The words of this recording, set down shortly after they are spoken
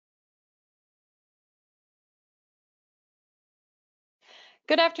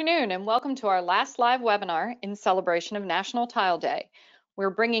Good afternoon and welcome to our last live webinar in celebration of National Tile Day.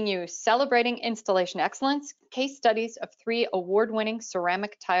 We're bringing you Celebrating Installation Excellence, case studies of 3 award-winning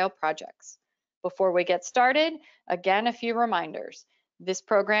ceramic tile projects. Before we get started, again, a few reminders. This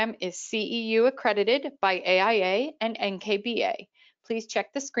program is CEU accredited by AIA and NKBA. Please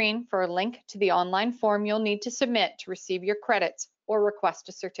check the screen for a link to the online form you'll need to submit to receive your credits or request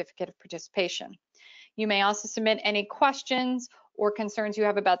a certificate of participation. You may also submit any questions or concerns you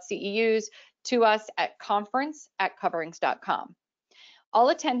have about CEUs to us at conference@coverings.com. All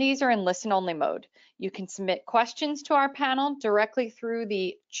attendees are in listen-only mode. You can submit questions to our panel directly through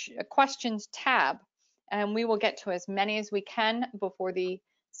the questions tab, and we will get to as many as we can before the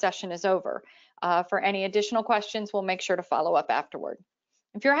session is over. For any additional questions, we'll make sure to follow up afterward.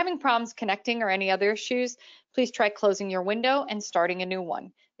 If you're having problems connecting or any other issues, please try closing your window and starting a new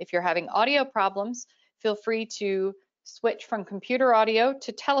one. If you're having audio problems, feel free to switch from computer audio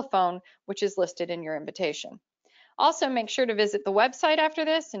to telephone, which is listed in your invitation. Also, make sure to visit the website after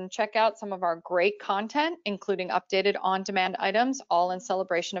this and check out some of our great content, including updated on-demand items, all in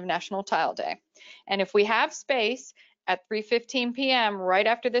celebration of National Tile Day. And if we have space, at 3:15 p.m. right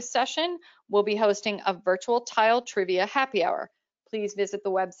after this session, we'll be hosting a virtual tile trivia happy hour. Please visit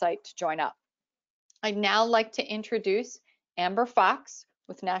the website to join up. I'd now like to introduce Amber Fox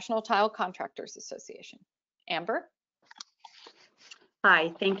with National Tile Contractors Association. Amber?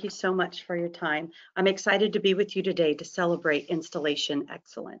 Hi, thank you so much for your time. I'm excited to be with you today to celebrate installation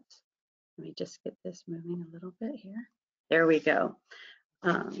excellence. Let me just get this moving a little bit here. There we go.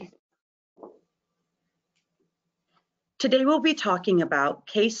 Today we'll be talking about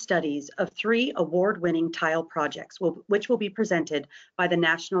case studies of 3 award-winning tile projects, which will be presented by the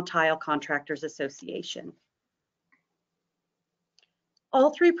National Tile Contractors Association.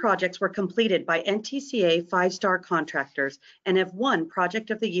 All 3 projects were completed by NTCA 5-star contractors and have won Project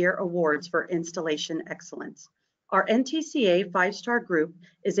of the Year awards for installation excellence. Our NTCA 5-star group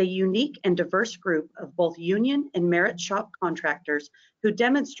is a unique and diverse group of both union and merit shop contractors who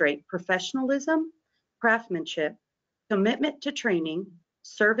demonstrate professionalism, craftsmanship, commitment to training,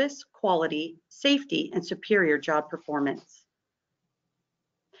 service, quality, safety, and superior job performance.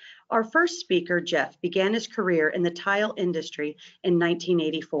 Our first speaker, Jeff, began his career in the tile industry in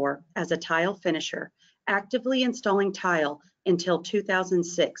 1984 as a tile finisher, actively installing tile until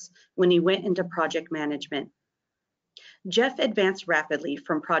 2006 when he went into project management. Jeff advanced rapidly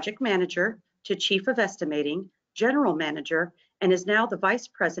from project manager to chief of estimating, general manager, and is now the vice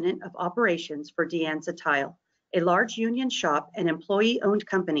president of operations for De Anza Tile, a large union shop and employee-owned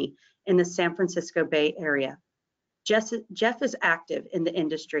company in the San Francisco Bay Area. Jeff is active in the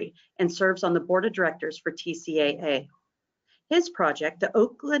industry and serves on the board of directors for TCAA. His project, the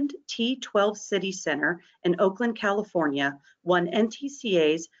Oakland T12 City Center in Oakland, California, won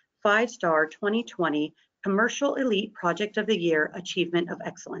NTCA's 5-star 2020 Commercial Elite Project of the Year Achievement of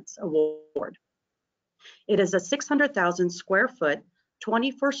Excellence Award. It is a 600,000 square foot,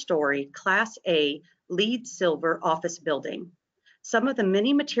 24-story Class A LEED silver office building. Some of the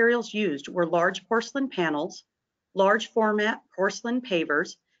many materials used were large porcelain panels, large format porcelain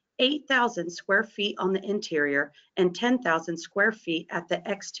pavers, 8,000 square feet on the interior and 10,000 square feet at the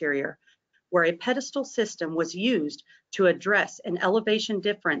exterior, where a pedestal system was used to address an elevation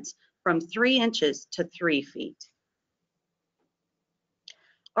difference from 3 inches to 3 feet.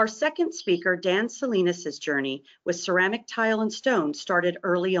 Our second speaker, Dan Salinas' journey with ceramic tile and stone started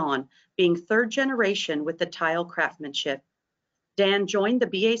early on, being 3rd generation with the tile craftsmanship. Dan joined the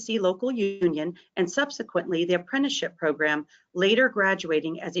BAC local union and subsequently the apprenticeship program, later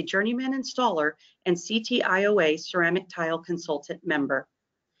graduating as a journeyman installer and CTIOA ceramic tile consultant member.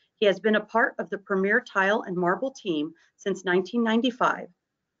 He has been a part of the premier tile and marble team since 1995.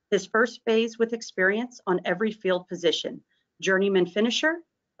 His first phase with experience on every field position: journeyman finisher,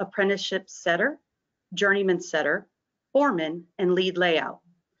 apprenticeship setter, journeyman setter, foreman, and lead layout.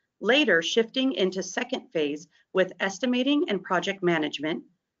 Later shifting into second phase with estimating and project management,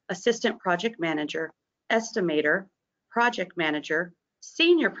 assistant project manager, estimator, project manager,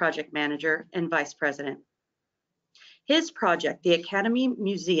 senior project manager, and vice president. His project, the Academy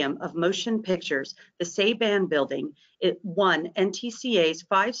Museum of Motion Pictures, the Say-Ban Building, it won NTCA's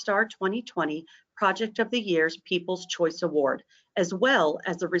 5-star 2020 Project of the Year's People's Choice Award, as well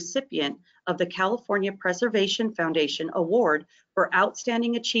as the recipient of the California Preservation Foundation Award for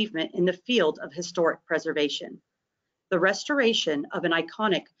Outstanding Achievement in the field of historic preservation. The restoration of an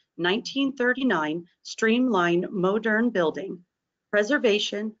iconic 1939 streamlined modern building,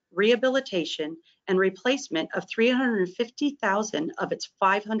 preservation, rehabilitation, and replacement of 350,000 of its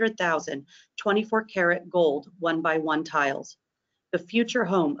 500,000 24-karat gold 1x1 tiles. the future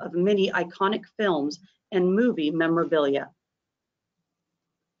home of many iconic films and movie memorabilia.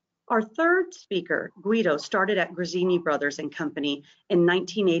 Our third speaker, Guido, started at Grazzini Brothers and Company in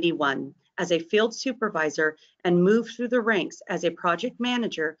 1981 as a field supervisor and moved through the ranks as a project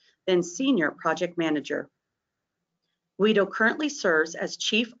manager, then senior project manager. Guido currently serves as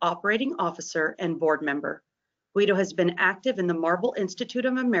Chief Operating Officer and board member. Guido has been active in the Marble Institute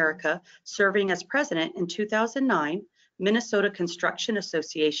of America, serving as president in 2009, Minnesota Construction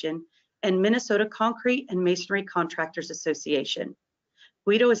Association, and Minnesota Concrete and Masonry Contractors Association.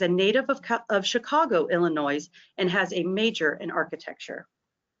 Guido is a native of Chicago, Illinois, and has a major in architecture.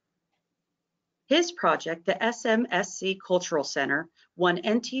 His project, the SMSC Cultural Center, won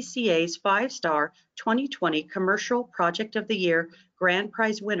NTCA's 5-star 2020 Commercial Project of the Year Grand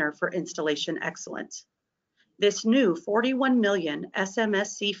Prize winner for installation excellence. This new $41 million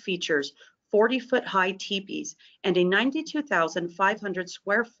SMSC features 40-foot-high teepees and a 92,500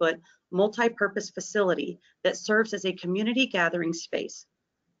 square foot multi-purpose facility that serves as a community gathering space,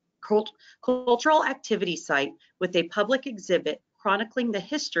 cultural activity site with a public exhibit chronicling the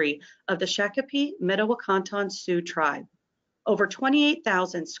history of the Shakopee Mdewakanton Sioux tribe. Over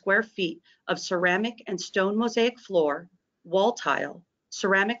 28,000 square feet of ceramic and stone mosaic floor, wall tile,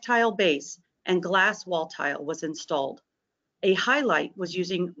 ceramic tile base, and glass wall tile was installed. A highlight was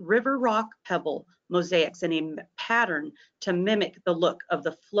using river rock pebble mosaics in a pattern to mimic the look of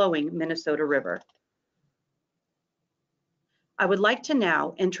the flowing Minnesota River. I would like to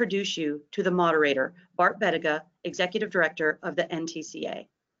now introduce you to the moderator, Bart Bettiga, Executive Director of the NTCA.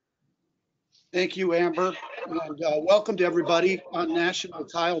 Thank you, Amber, and welcome to everybody on National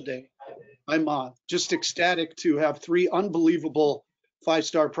Tile Day. I'm just ecstatic to have 3 unbelievable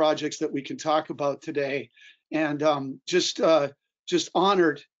 5-star projects that we can talk about today, and just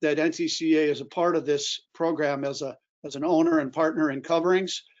honored that NTCA is a part of this program as an owner and partner in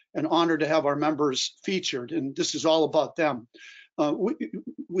coverings, and honored to have our members featured, and this is all about them.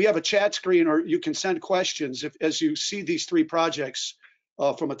 We have a chat screen, or you can send questions as you see these 3 projects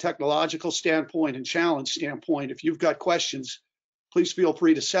from a technological standpoint and challenge standpoint. If you've got questions, please feel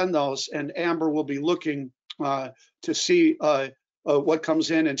free to send those, and Amber will be looking to see what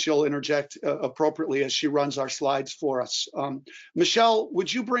comes in, and she'll interject appropriately as she runs our slides for us. Michelle,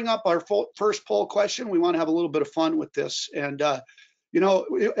 would you bring up our first poll question? We want to have a little bit of fun with this. And, you know,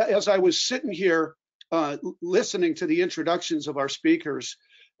 as I was sitting here listening to the introductions of our speakers,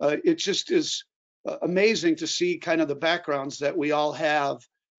 it just is amazing to see kind of the backgrounds that we all have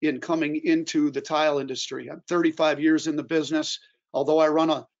in coming into the tile industry. I'm 35 years in the business. Although I run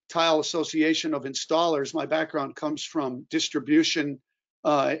a tile association of installers, my background comes from distribution,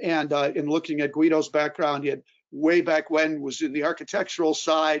 and in looking at Guido's background, he had way back when was in the architectural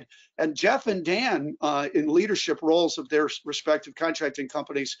side, and Jeff and Dan in leadership roles of their respective contracting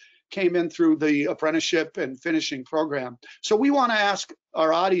companies came in through the apprenticeship and finishing program. So we want to ask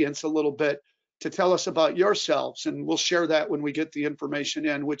our audience a little bit to tell us about yourselves, and we'll share that when we get the information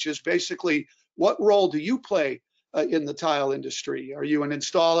in, which is basically, what role do you play in the tile industry? Are you an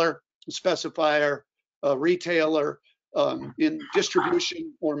installer, a specifier, a retailer, in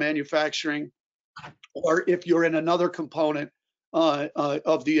distribution or manufacturing? Or if you're in another component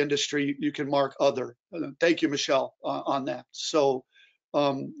of the industry, you can mark other. Thank you, Michelle, on that. So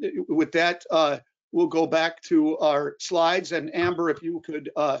with that, we'll go back to our slides. And Amber, if you could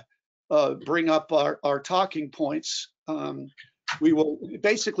bring up our talking points. We will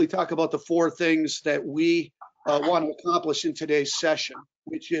basically talk about the 4 things that we want to accomplish in today's session,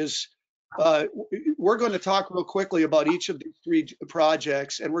 which is we're going to talk real quickly about each of these 3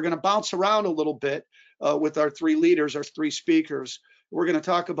 projects, and we're going to bounce around a little bit with our 3 leaders, our 3 speakers. We're going to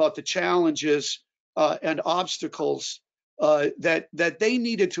talk about the challenges and obstacles that they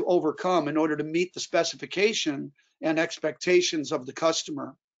needed to overcome in order to meet the specification and expectations of the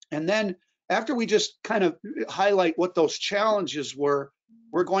customer. And then after we just kind of highlight what those challenges were,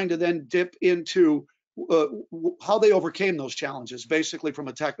 we're going to then dip into how they overcame those challenges, basically from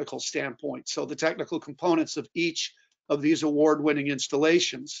a technical standpoint. So the technical components of each of these award-winning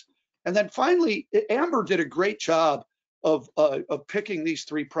installations. And then finally, Amber did a great job of picking these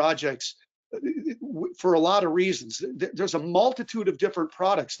 3 projects for a lot of reasons. There's a multitude of different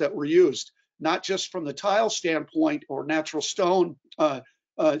products that were used, not just from the tile standpoint or natural stone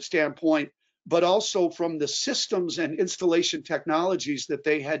standpoint, but also from the systems and installation technologies that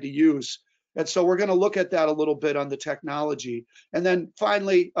they had to use. And so we're going to look at that a little bit on the technology. And then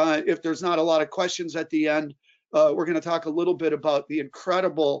finally, if there's not a lot of questions at the end, we're going to talk a little bit about the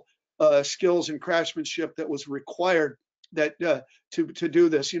incredible skills and craftsmanship that was required to do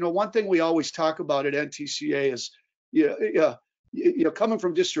this. You know, one thing we always talk about at NTCA is coming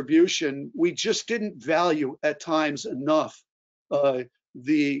from distribution, we just didn't value at times enough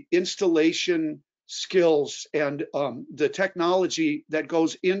the installation skills and the technology that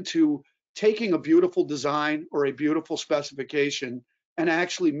goes into taking a beautiful design or a beautiful specification and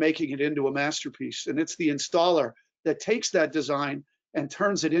actually making it into a masterpiece. And it's the installer that takes that design and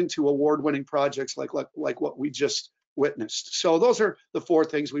turns it into award-winning projects like what we just witnessed. So those are the 4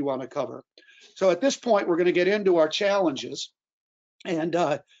 things we want to cover. So at this point, we're going to get into our challenges. And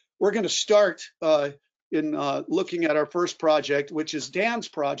we're going to start in looking at our first project, which is Dan's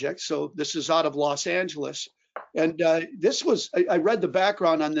project. So this is out of Los Angeles. And this was, I read the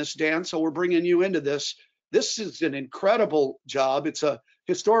background on this, Dan, so we're bringing you into this. This is an incredible job. It's a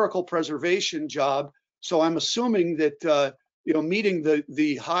historical preservation job. So I'm assuming that, meeting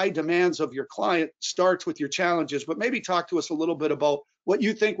the high demands of your client starts with your challenges, but maybe talk to us a little bit about what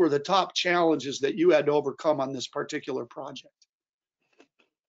you think were the top challenges that you had to overcome on this particular project.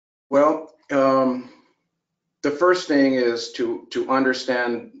 Well, the first thing is to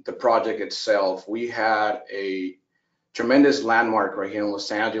understand the project itself. We had a tremendous landmark right here in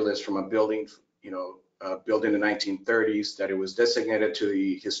Los Angeles from a building, built in the 1930s, that it was designated to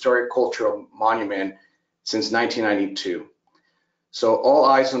the Historic Cultural Monument since 1992. So all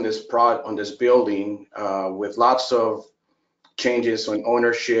eyes on this building, with lots of changes on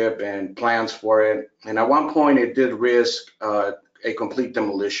ownership and plans for it. And at one point, it did risk a complete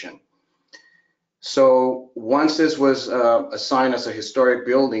demolition. So once this was assigned as a historic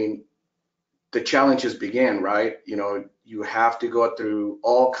building, the challenges began, right? You have to go through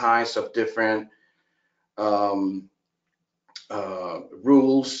all kinds of different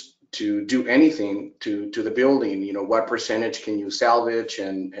rules to do anything to the building. What percentage can you salvage,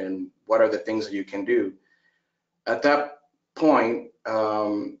 and what are the things that you can do? At that point,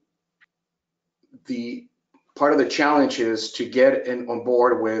 the part of the challenge is to get on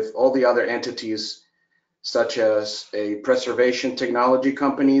board with all the other entities, such as a preservation technology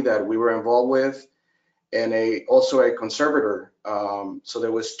company that we were involved with, and also a conservator. So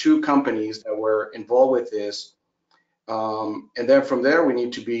there was 2 companies that were involved with this. And then from there, we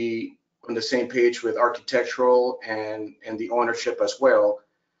need to be on the same page with architectural and the ownership as well,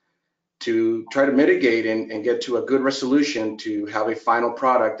 to try to mitigate and get to a good resolution to have a final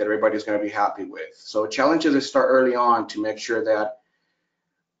product that everybody's going to be happy with. So challenges is start early on to make sure that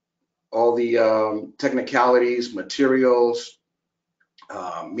all the technicalities, materials,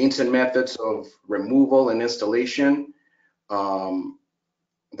 means and methods of removal and installation,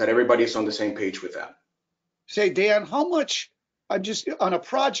 that everybody's on the same page with that. Say, Dan, how much, I'm just on a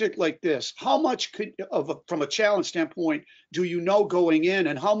project like this, how much from a challenge standpoint, do you know going in,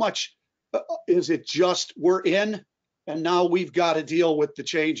 and how much is it just we're in and now we've got to deal with the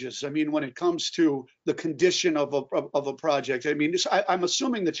changes? I mean, when it comes to the condition of a project, I mean, I'm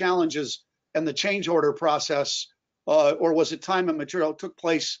assuming the challenges and the change order process, or was it time and material, took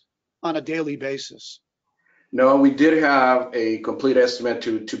place on a daily basis? No, we did have a complete estimate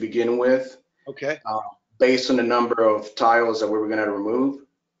to begin with. Okay. Based on the number of tiles that we were going to remove.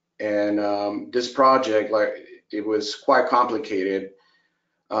 And this project, it was quite complicated,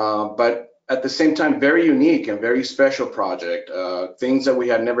 but at the same time, very unique and very special project. Things that we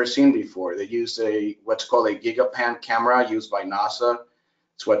had never seen before. They used what's called a GigaPan camera used by NASA.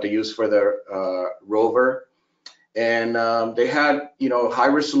 It's what they use for the rover. And they had, high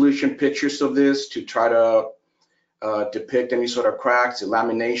resolution pictures of this to try to depict any sort of cracks,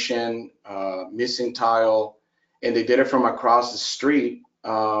 lamination, missing tile. And they did it from across the street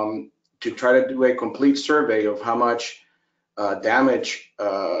to try to do a complete survey of how much damage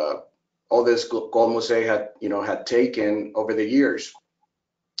all this gold mosaic had taken over the years.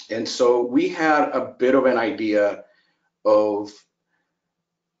 And so we had a bit of an idea of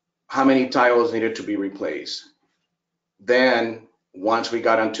how many tiles needed to be replaced. Then once we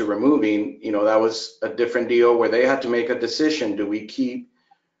got into removing, that was a different deal where they had to make a decision. Do we keep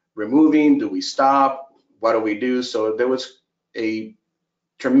removing? Do we stop? What do we do? So there was a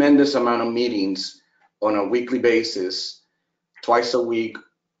tremendous amount of meetings on a weekly basis, twice a week,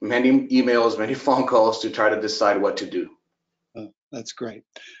 many emails, many phone calls to try to decide what to do. That's great.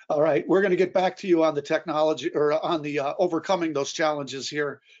 All right, we're going to get back to you on the technology, or on the overcoming those challenges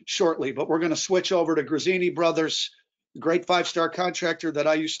here shortly, but we're going to switch over to Grazzini Brothers, great 5-star contractor that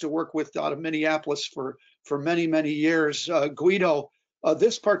I used to work with out of Minneapolis for many, many years. Guido,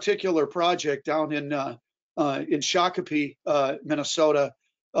 this particular project down in Shakopee, Minnesota,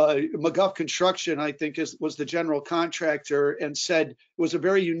 McGuff Construction, I think, was the general contractor, and said it was a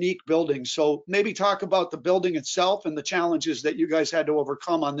very unique building. So maybe talk about the building itself and the challenges that you guys had to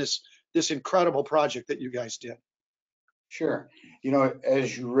overcome on this incredible project that you guys did. Sure. You know,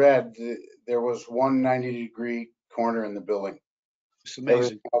 as you read, there was one 90-degree corner in the building. It's amazing.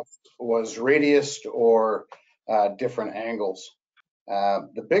 Everything else was radiused or different angles.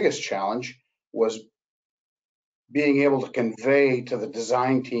 The biggest challenge was being able to convey to the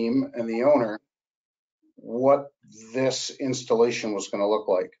design team and the owner what this installation was going to look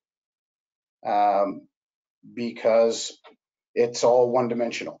like, because it's all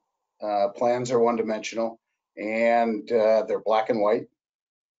one-dimensional. Plans are one-dimensional, and they're black and white.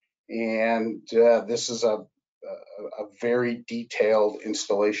 And this is a very detailed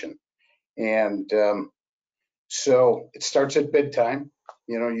installation. And so it starts at bid time.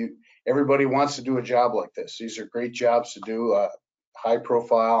 You know, everybody wants to do a job like this. These are great jobs to do, high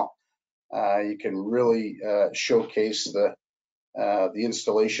profile. You can really showcase the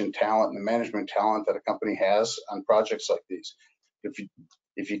installation talent and the management talent that a company has on projects like these.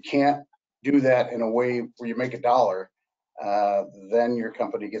 If you can't do that in a way where you make a dollar, then your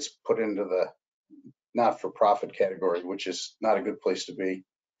company gets put into the not-for-profit category, which is not a good place to be.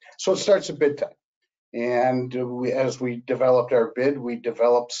 So it starts at bid time. And as we developed our bid, we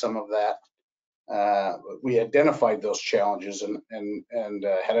developed some of that. We identified those challenges and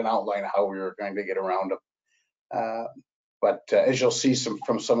had an outline of how we were going to get around them. But as you'll see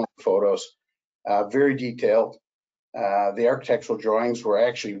from some of the photos, very detailed. The architectural drawings were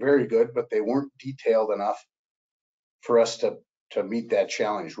actually very good, but they weren't detailed enough for us to meet that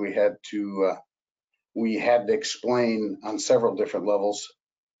challenge. We had to explain on several different levels,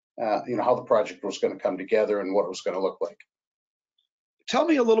 you know, how the project was going to come together and what it was going to look like. Tell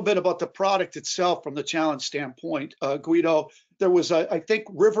me a little bit about the product itself from the challenge standpoint, Guido. There was, I think,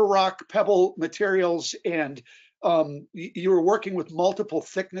 River Rock pebble materials, and you were working with multiple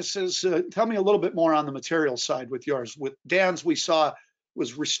thicknesses. Tell me a little bit more on the material side with yours. With Dan's, we saw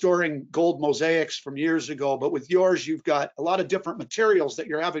was restoring gold mosaics from years ago, but with yours, you've got a lot of different materials that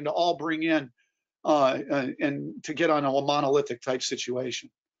you're having to all bring in and to get on a monolithic type situation.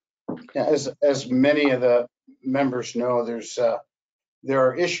 Yeah, as many of the members know, there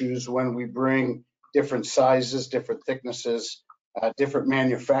are issues when we bring different sizes, different thicknesses, different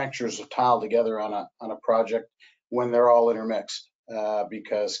manufacturers of tile together on a project when they're all intermixed,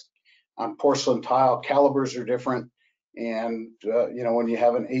 because on porcelain tile, calibers are different. And, you know, when you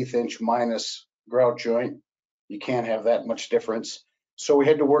have an 1/8 inch minus grout joint, you can't have that much difference. So we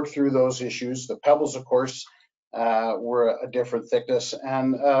had to work through those issues. The pebbles, of course, were a different thickness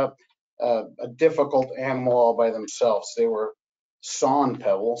and a difficult animal all by themselves. They were sawn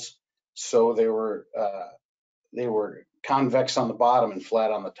pebbles, so they were convex on the bottom and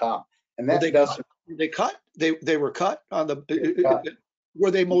flat on the top. And that they were cut on the.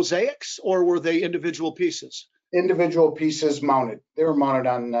 Were they mosaics or were they individual pieces? Individual pieces mounted. They were mounted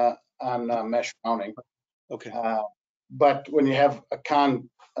on mesh mounting. Okay. But when you have a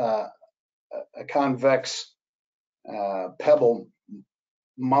convex pebble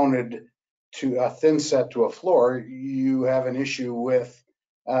mounted to a thin set to a floor, you have an issue with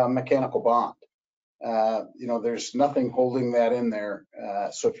mechanical bond. You know, there's nothing holding that in there.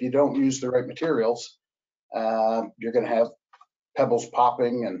 So if you don't use the right materials, you're going to have pebbles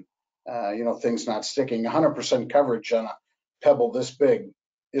popping and, you know, things not sticking. 100% coverage on a pebble this big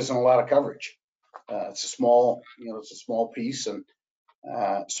isn't a lot of coverage. It's a small, you know, it's a small piece. And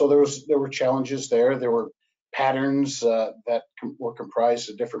so there were challenges there. There were patterns that were comprised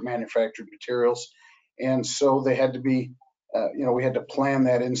of different manufactured materials. And so they had to be, you know, we had to plan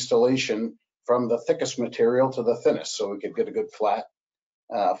that installation from the thickest material to the thinnest so we could get a good flat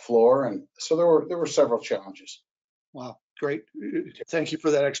floor. And so there were several challenges. Wow, great. Thank you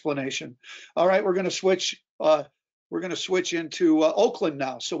for that explanation. All right, we're going to switch. We're going to switch into Oakland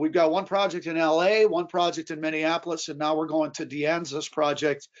now. So we've got one project in LA, one project in Minneapolis, and now we're going to Deanza's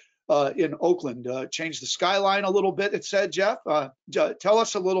project in Oakland. Change the skyline a little bit, it said, Jeff. Tell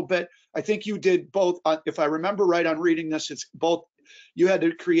us a little bit. I think you did both, if I remember right on reading this, it's both, you had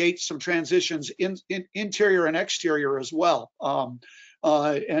to create some transitions in interior and exterior as well,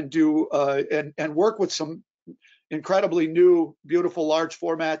 and do and work with some incredibly new, beautiful, large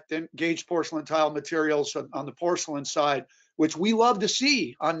format gauge porcelain tile materials on the porcelain side, which we love to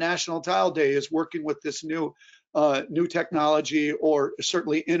see on National Tile Day, is working with this new technology or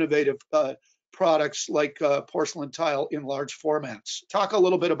certainly innovative products like porcelain tile in large formats. Talk a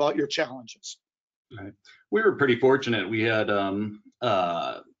little bit about your challenges. Right. We were pretty fortunate. We had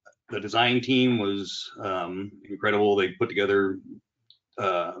the design team was incredible. They put together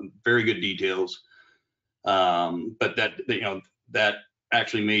very good details. But that, you know, that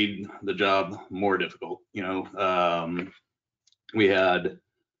actually made the job more difficult. You know, we had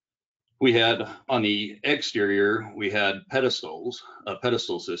we had on the exterior, we had pedestals, a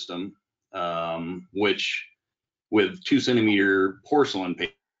pedestal system, which with 2 centimeter porcelain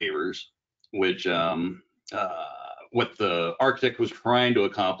pavers, which what the architect was trying to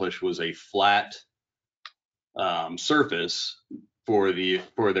accomplish was a flat surface for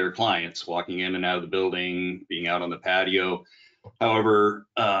their clients walking in and out of the building, being out on the patio. However,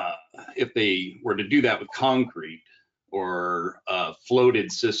 if they were to do that with concrete or a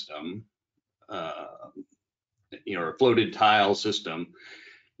floated system, or a floated tile system,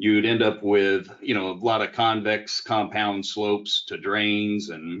 you'd end up with, a lot of convex compound slopes to drains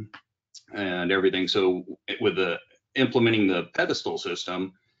and everything. So with implementing the pedestal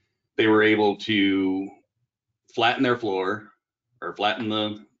system, they were able to flatten their floor or flatten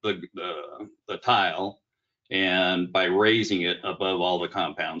the tile, and by raising it above all the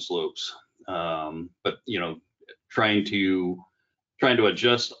compound slopes. But trying to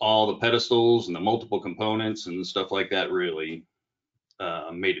adjust all the pedestals and the multiple components and stuff like that really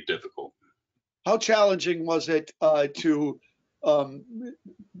made it difficult. How challenging was it to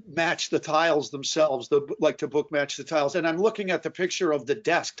match the tiles themselves, to book match the tiles? And I'm looking at the picture of the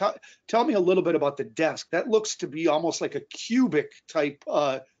desk. Tell me a little bit about the desk. That looks to be almost like a cubic type.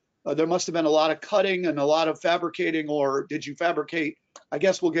 There must have been a lot of cutting and a lot of fabricating, or did you fabricate? I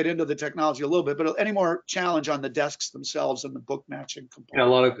guess we'll get into the technology a little bit, but any more challenge on the desks themselves and the book matching component? Yeah,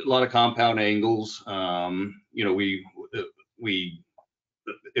 a lot of compound angles.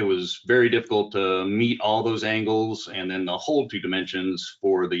 It was very difficult to meet all those angles, and then the whole 2 dimensions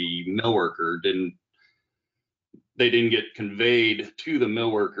for the millworker didn't get conveyed to the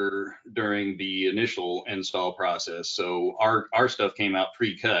millworker during the initial install process. So our stuff came out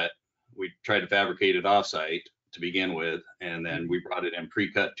pre-cut. We tried to fabricate it offsite to begin with, and then we brought it in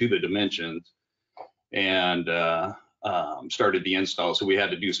pre-cut to the dimensions and started the install. So we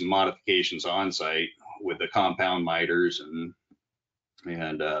had to do some modifications on site with the compound miters and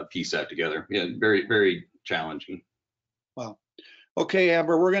piece that together. Yeah, very, very challenging. Wow. Okay,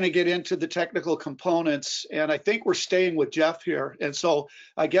 Amber, we're going to get into the technical components, and I think we're staying with Jeff here. And so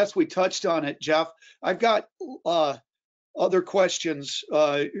I guess we touched on it, Jeff. I've got other questions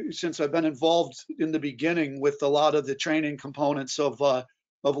since I've been involved in the beginning with a lot of the training components of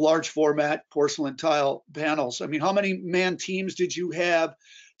large format porcelain tile panels. I mean, how many man teams did you have?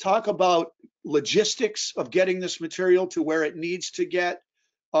 Talk about logistics of getting this material to where it needs to get,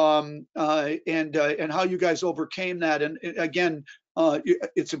 and how you guys overcame that. And again,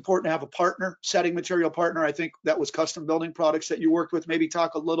 it's important to have a partner, setting material partner. I think that was Custom Building Products that you worked with. Maybe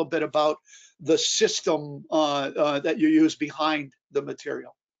talk a little bit about the system that you use behind the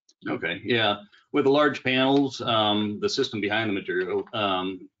material. Okay, yeah. With the large panels, the system behind the material,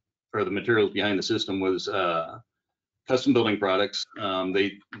 or the materials behind the system was Custom Building Products.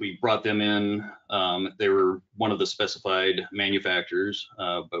 We brought them in. They were one of the specified manufacturers,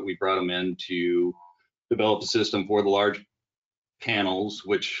 but we brought them in to develop a system for the large panels,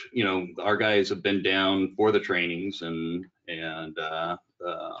 which our guys have been down for the trainings, and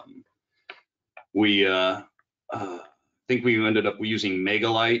we think we ended up using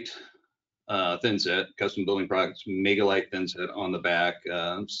Megalite thinset, Custom Building Products Megalite thinset on the back,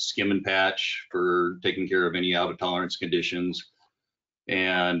 skim and patch for taking care of any out of tolerance conditions,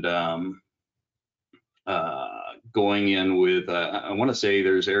 and going in with I want to say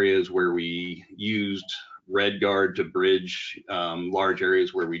there's areas where we used Red Guard to bridge large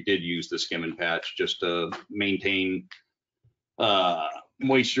areas where we did use the skim and patch just to maintain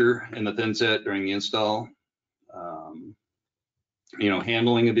moisture in the thinset during the install.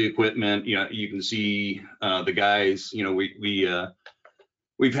 Handling of the equipment, you can see the guys, we've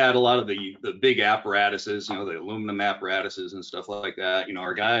had a lot of the big apparatuses, the aluminum apparatuses and stuff like that.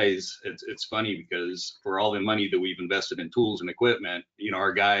 Our guys, it's funny because for all the money that we've invested in tools and equipment,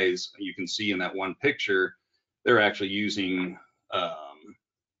 our guys, you can see in that one picture, they're actually using kind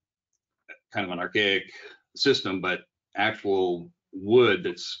of an archaic system, but actual wood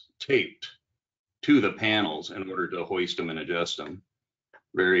that's taped to the panels in order to hoist them and adjust them.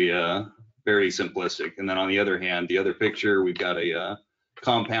 Very, very simplistic. And then on the other hand, the other picture, we've got a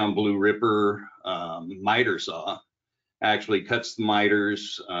compound Blue Ripper miter saw. Actually cuts the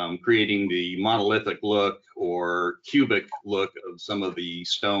miters, creating the monolithic look or cubic look of some of the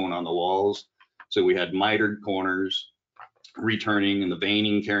stone on the walls. So we had mitered corners, returning, and the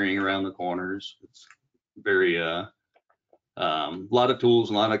veining carrying around the corners. It's very, lot of tools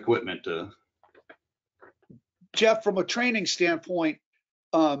and a lot of equipment to. Jeff, from a training standpoint,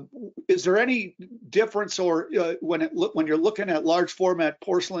 is there any difference, or when you're looking at large format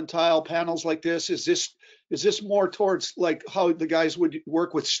porcelain tile panels like this, is this more towards like how the guys would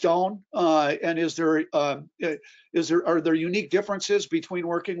work with stone? And are there unique differences between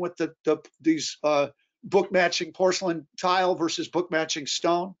working with these book matching porcelain tile versus book matching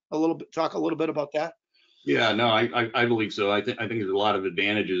stone? Talk a little bit about that. Yeah, no, I believe so. I think there's a lot of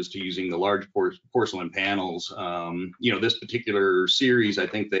advantages to using the large porcelain panels. This particular series, I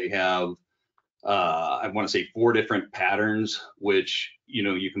think they have, I want to say 4 different patterns, which,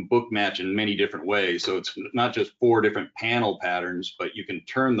 you can book match in many different ways. So it's not just 4 different panel patterns, but you can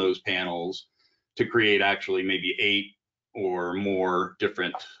turn those panels to create actually maybe 8 or more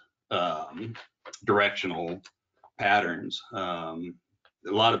different directional patterns. A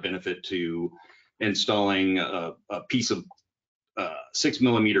lot of benefit to installing a piece of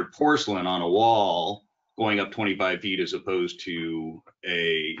 6mm porcelain on a wall going up 25 feet as opposed to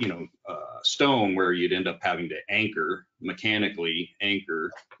a stone where you'd end up having to mechanically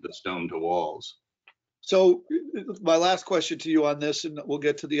anchor the stone to walls. So my last question to you on this, and we'll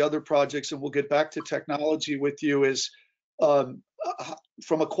get to the other projects and we'll get back to technology with you, is from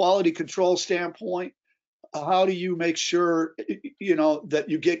a quality control standpoint, how do you make sure that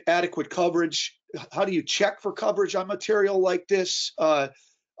you get adequate coverage? How do you check for coverage on material like this? And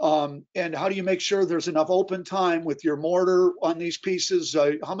how do you make sure there's enough open time with your mortar on these pieces?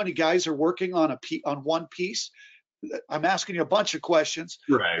 How many guys are working on one piece? I'm asking you a bunch of questions.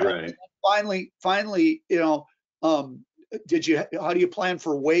 Right. Finally, how do you plan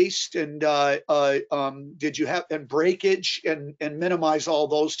for waste, and did you have and breakage and minimize all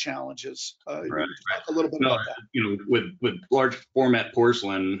those challenges? Right. Talk a little bit about that. With large format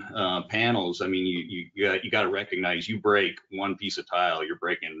porcelain panels, I mean, you got to recognize you break one piece of tile, you're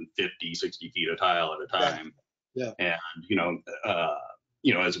breaking 50, 60 feet of tile at a time. Yeah. And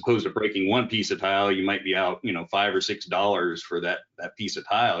as opposed to breaking one piece of tile, you might be out, $5 or $6 for that piece of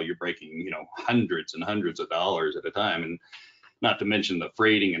tile. You're breaking, hundreds and hundreds of dollars at a time, and not to mention the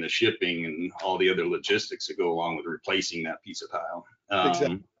freighting and the shipping and all the other logistics that go along with replacing that piece of tile.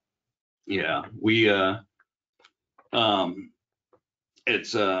 Exactly. Yeah, we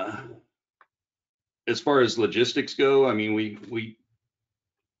it's as far as logistics go, I mean,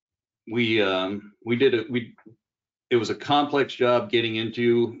 it was a complex job getting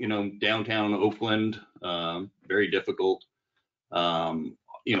into, downtown Oakland, very difficult. A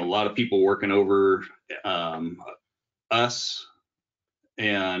lot of people working over us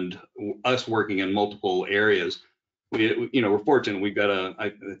and us working in multiple areas. We're fortunate. We've got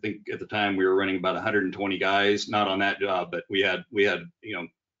I think at the time we were running about 120 guys, not on that job, but we had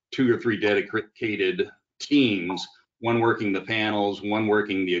 2 or 3 dedicated teams, one working the panels, one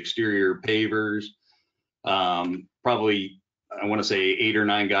working the exterior pavers. Probably, I want to say 8 or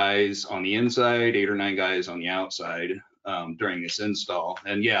 9 guys on the inside, 8 or 9 guys on the outside during this install.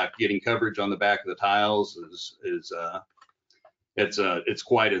 And yeah, getting coverage on the back of the tiles is it's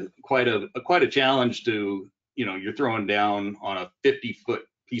quite a challenge to, you're throwing down on a 50-foot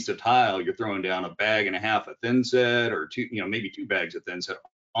piece of tile, you're throwing down a bag and a half of thin set, or 2, maybe 2 bags of thin set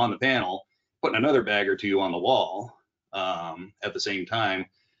on the panel, putting another bag or 2 on the wall at the same time.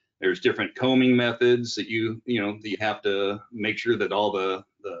 There's different combing methods that you have to make sure that all the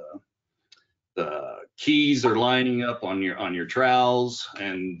keys are lining up on your trowels,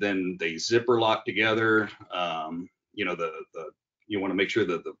 and then they zipper lock together. You want to make sure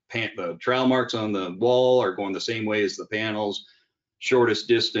that the trowel marks on the wall are going the same way as the panels. Shortest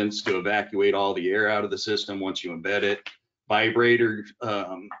distance to evacuate all the air out of the system once you embed it. Vibrator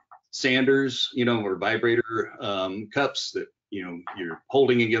sanders, or vibrator cups that you're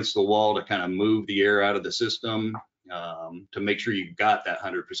holding against the wall to kind of move the air out of the system to make sure you've got that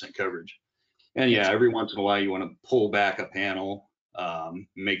 100% coverage. And yeah, every once in a while you want to pull back a panel,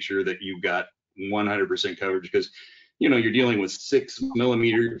 make sure that you've got 100% coverage, because you're dealing with 6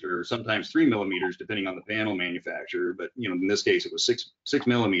 millimeters or sometimes 3 millimeters depending on the panel manufacturer. But in this case it was 6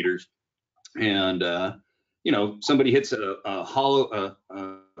 millimeters, and somebody hits a hollow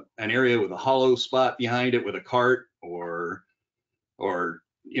an area with a hollow spot behind it with a cart, or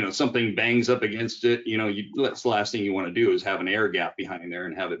something bangs up against it, that's the last thing you want to do is have an air gap behind there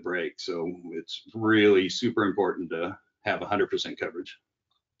and have it break. So it's really super important to have 100% coverage.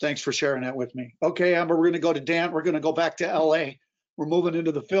 Thanks for sharing that with me. Okay, Amber, we're going to go to Dan. We're going to go back to LA. We're moving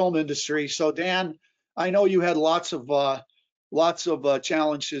into the film industry. So Dan, I know you had lots of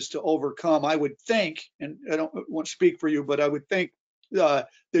challenges to overcome. I would think, and I don't want to speak for you, but I would think that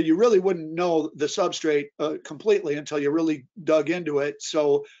you really wouldn't know the substrate completely until you really dug into it.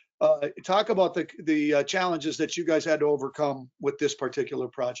 So Talk about the challenges that you guys had to overcome with this particular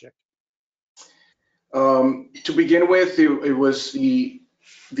project. To begin with, it was the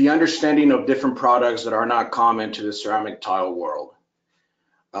understanding of different products that are not common to the ceramic tile world.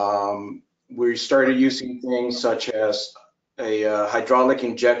 We started using things such as a hydraulic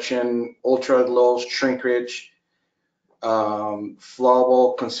injection, ultra low shrinkage,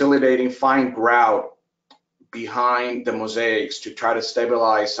 flowable consolidating fine grout behind the mosaics to try to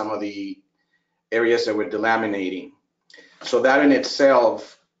stabilize some of the areas that we're delaminating. So that in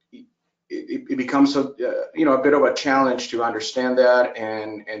itself, it becomes a bit of a challenge to understand that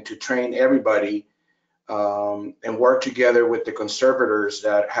and to train everybody and work together with the conservators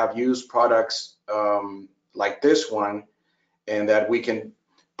that have used products like this one, and that we can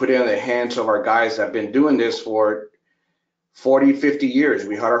put it in the hands of our guys that have been doing this for 40, 50 years.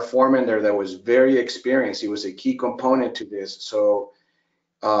 We had our foreman there that was very experienced. He was a key component to this. So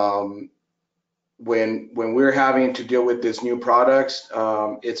when we're having to deal with these new products,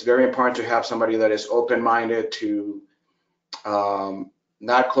 it's very important to have somebody that is open-minded to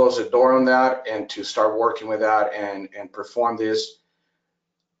not close the door on that and to start working with that and perform this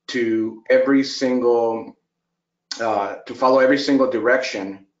to every single to follow every single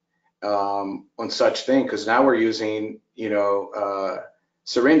direction on such thing, because now we're using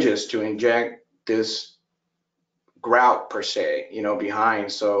syringes to inject this grout per se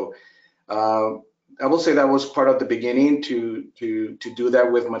behind. So I will say that was part of the beginning to do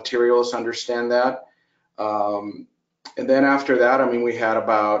that with materials, understand that. And then after that, I mean, we had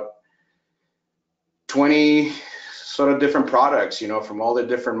about 20 sort of different products, from all the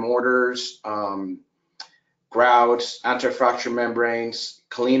different mortars, grouts, anti-fracture membranes,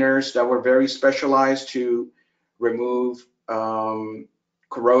 cleaners that were very specialized to remove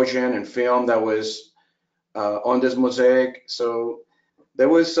corrosion and film that was on this mosaic. So there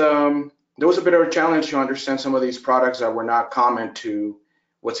was a bit of a challenge to understand some of these products that were not common to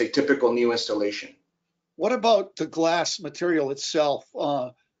what's a typical new installation. What about the glass material itself?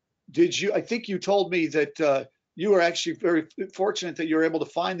 I think you told me that you were actually very fortunate that you were able to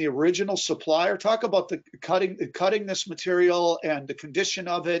find the original supplier. Talk about the cutting this material and the condition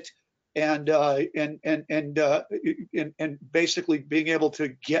of it, and basically being able to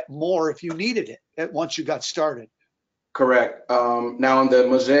get more if you needed it once you got started. Correct. Now on the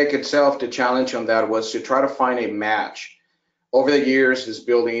mosaic itself, the challenge on that was to try to find a match. Over the years, this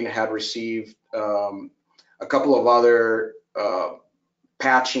building had received a couple of other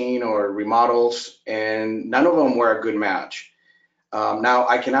patching or remodels, and none of them were a good match. Now,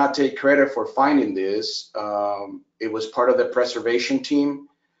 I cannot take credit for finding this. It was part of the preservation team.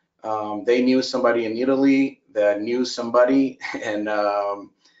 They knew somebody in Italy that knew somebody, and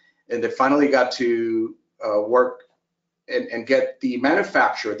they finally got to work and get the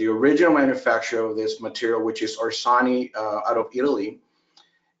manufacturer, the original manufacturer of this material, which is Orsani out of Italy.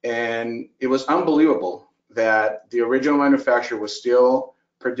 And it was unbelievable that the original manufacturer was still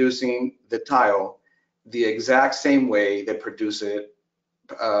producing the tile the exact same way they produced it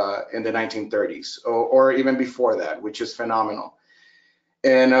in the 1930s or even before that, which is phenomenal.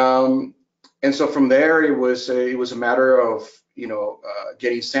 And so from there, it was a matter of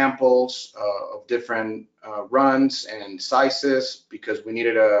getting samples of different runs and sizes, because we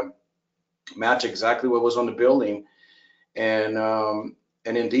needed to match exactly what was on the building.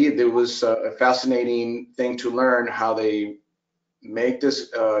 And indeed, there was a fascinating thing to learn how they make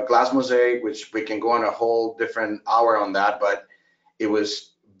this glass mosaic, which we can go on a whole different hour on that, but it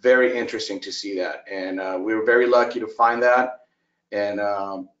was very interesting to see that. And we were very lucky to find that and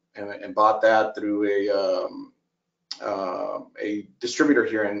bought that through a distributor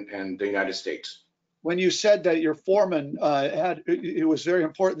here in the United States. When you said that your foreman it was very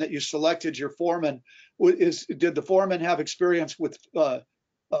important that you selected your foreman, did the foreman have experience with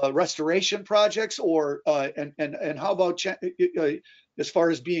restoration projects, or and how about as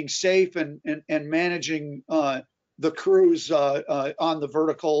far as being safe and managing the crews on the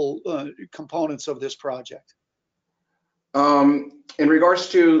vertical components of this project? In regards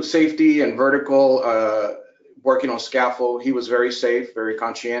to safety and vertical, working on scaffold, he was very safe, very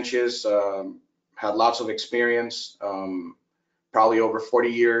conscientious, had lots of experience, probably over 40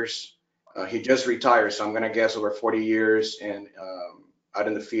 years. He just retired, so I'm going to guess over 40 years and out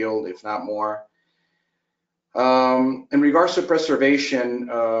in the field, if not more. In regards to preservation,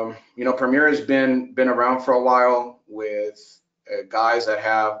 Premier has been around for a while with guys that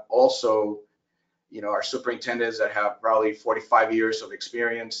have also, our superintendents that have probably 45 years of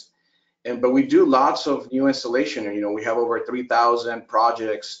experience. But we do lots of new installation, and we have over 3,000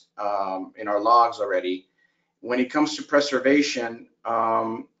 projects in our logs already. When it comes to preservation,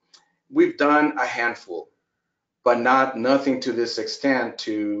 we've done a handful, but nothing to this extent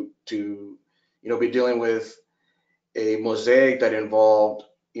to be dealing with a mosaic that involved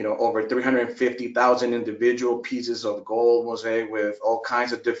over 350,000 individual pieces of gold mosaic with all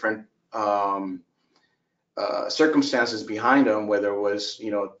kinds of different circumstances behind them, whether it was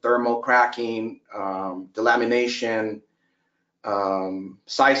thermal cracking, delamination,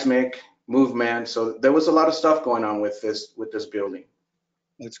 seismic movement. So there was a lot of stuff going on with this building.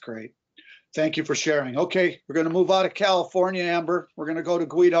 That's great. Thank you for sharing. Okay, we're going to move out of California, Amber. We're going to go to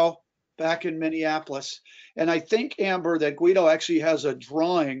Guido back in Minneapolis. And I think, Amber, that Guido actually has a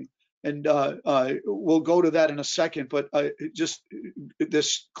drawing, and we'll go to that in a second, but just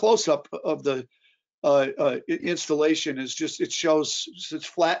this close-up of the installation is just, it shows its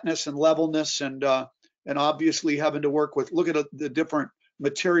flatness and levelness, and obviously having to work with, look at the different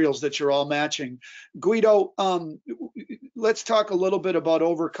materials that you're all matching. Guido, let's talk a little bit about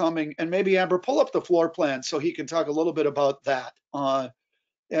overcoming, and maybe Amber, pull up the floor plan so he can talk a little bit about that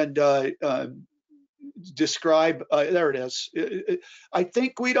and describe, there it is. I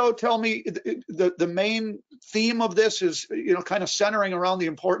think, Guido, tell me, the main theme of this is, kind of centering around the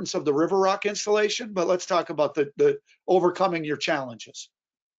importance of the River Rock installation, but let's talk about the overcoming your challenges.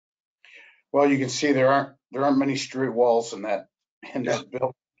 Well, you can see there aren't many straight walls in that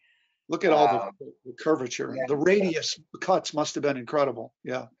building. Look at all the curvature. Yeah. The radius cuts must have been incredible.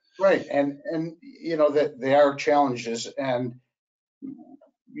 Yeah. Right, and that they are challenges, and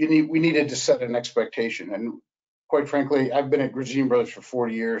we needed to set an expectation. And quite frankly, I've been at Grazine Brothers for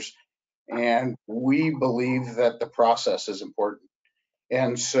 40 years, and we believe that the process is important.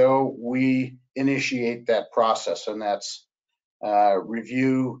 And so we initiate that process, and that's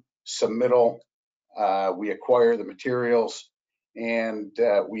review, submittal, we acquire the materials, and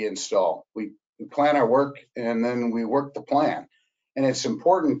we install. We plan our work, and then we work the plan. And it's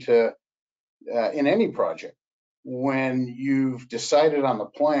important to, in any project, when you've decided on the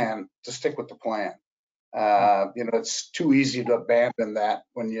plan, to stick with the plan. It's too easy to abandon that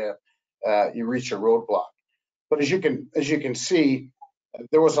when you reach a roadblock. But as you can see,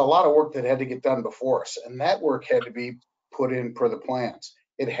 there was a lot of work that had to get done before us, and that work had to be put in per the plans.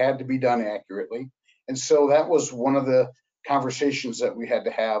 It had to be done accurately, and so that was one of the conversations that we had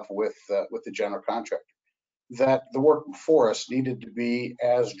to have with the general contractor, that the work before us needed to be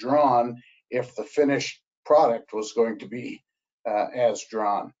as drawn if the finished product was going to be as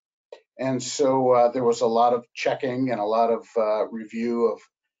drawn. And so there was a lot of checking and a lot of review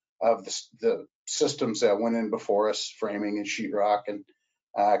of the systems that went in before us, framing and sheetrock and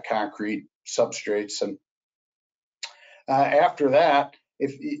concrete substrates. And after that, I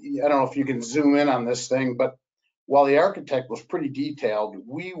don't know if you can zoom in on this thing, but while the architect was pretty detailed,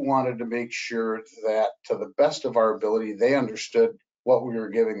 we wanted to make sure that to the best of our ability, they understood what we were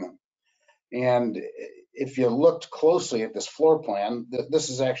giving them. And if you looked closely at this floor plan, this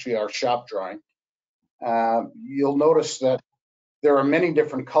is actually our shop drawing. You'll notice that there are many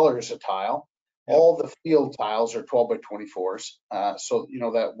different colors of tile. All the field tiles are 12 by 24s. So,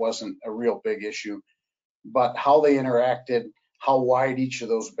 that wasn't a real big issue, but how they interacted, how wide each of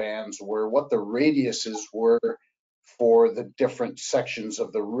those bands were, what the radiuses were for the different sections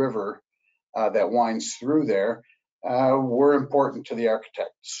of the river that winds through there were important to the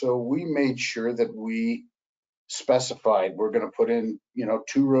architect. So we made sure that we specified we're going to put in,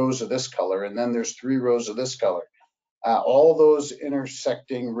 2 rows of this color, and then there's 3 rows of this color. All those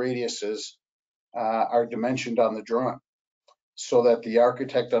intersecting radiuses are dimensioned on the drawing so that the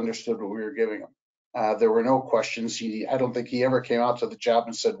architect understood what we were giving him. There were no questions. I don't think he ever came out to the job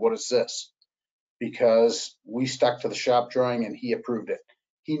and said, "What is this?" Because we stuck to the shop drawing and he approved it.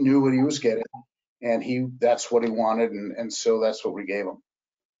 He knew what he was getting, and that's what he wanted, and so that's what we gave him.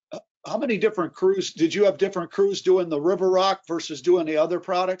 How many different crews, did you have different crews doing the River Rock versus doing the other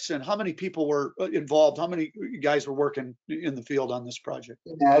products? And how many people were involved? How many guys were working in the field on this project?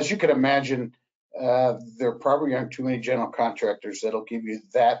 As you can imagine, there probably aren't too many general contractors that'll give you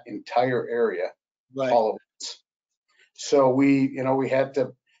that entire area, right, all of it. So we had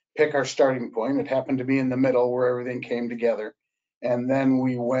to pick our starting point. It happened to be in the middle where everything came together. And then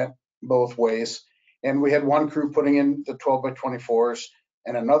we went both ways. And we had one crew putting in the 12 by 24s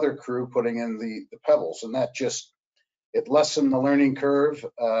and another crew putting in the pebbles. And that it lessened the learning curve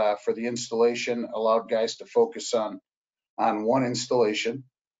for the installation, allowed guys to focus on one installation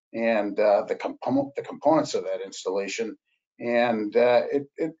and the components of that installation. And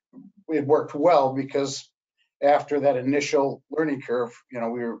it worked well because after that initial learning curve,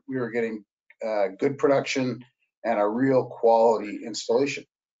 we were getting good production and a real quality installation.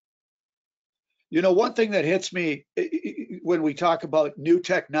 One thing that hits me when we talk about new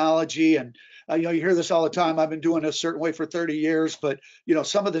technology, and you hear this all the time. I've been doing it a certain way for 30 years, but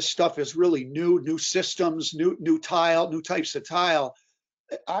some of this stuff is really new systems, new tile, new types of tile.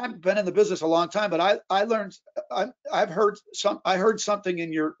 I've been in the business a long time, but I learned, I heard something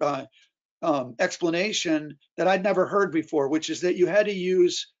in your explanation that I'd never heard before, which is that you had to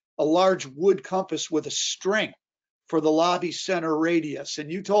use a large wood compass with a string for the lobby center radius. And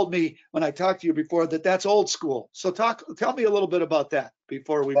you told me when I talked to you before that that's old school. So tell me a little bit about that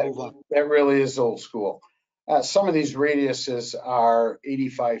before we move on. That really is old school. Some of these radiuses are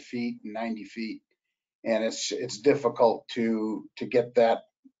 85 feet and 90 feet, and it's difficult to get that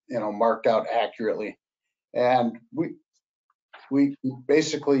marked out accurately. And we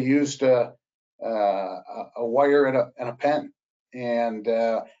basically used a wire and a pen. And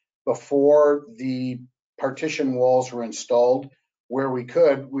before the partition walls were installed, where we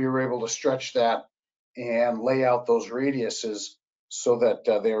were able to stretch that and lay out those radiuses so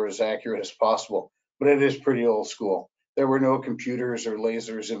that they were as accurate as possible. But it is pretty old school. There were no computers or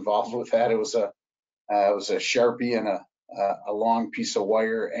lasers involved with that. It was a Sharpie and a long piece of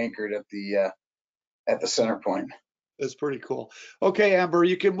wire anchored at the center point. That's pretty cool. Okay, Amber,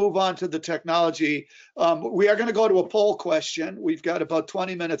 you can move on to the technology. We are going to go to a poll question. We've got about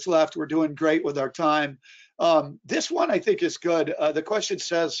 20 minutes left. We're doing great with our time. This one I think is good. The question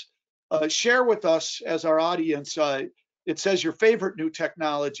says, share with us as our audience, it says your favorite new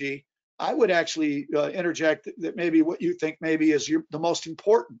technology. I would actually interject that maybe what you think maybe is the most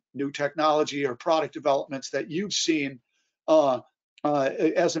important new technology or product developments that you've seen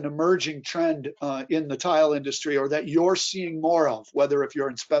as an emerging trend in the tile industry, or that you're seeing more of, whether if you're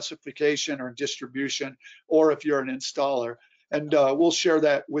in specification or distribution, or if you're an installer. And we'll share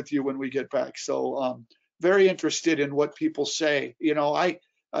that with you when we get back. So very interested in what people say.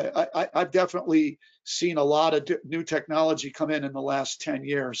 I've definitely seen a lot of new technology come in the last 10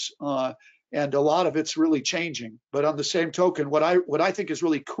 years. And a lot of it's really changing. But on the same token, what I think is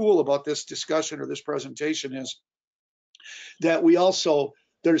really cool about this discussion or this presentation is that we also,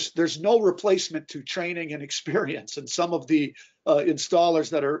 there's no replacement to training and experience. And some of the installers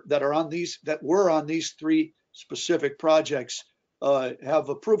that were on these three specific projects have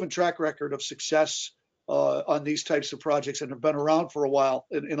a proven track record of success on these types of projects, and have been around for a while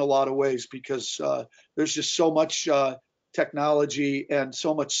in a lot of ways, because there's just so much technology and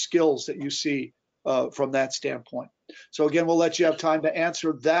so much skills that you see from that standpoint. So again, we'll let you have time to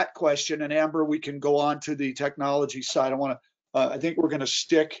answer that question. And Amber, we can go on to the technology side. I think we're going to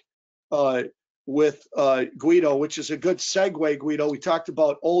stick with Guido, which is a good segue. Guido, we talked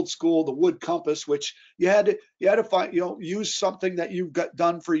about old school, the wood compass, which you had to find, use something that you've got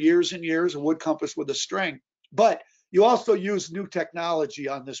done for years and years, a wood compass with a string. But you also use new technology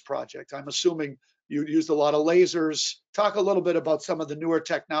on this project. I'm assuming you used a lot of lasers. Talk a little bit about some of the newer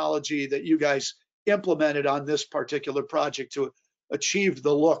technology that you guys implemented on this particular project to achieve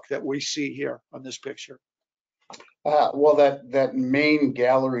the look that we see here on this picture. Well, that main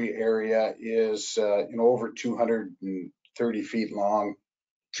gallery area is over 230 feet long.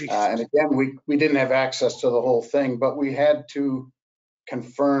 And again, we didn't have access to the whole thing, but we had to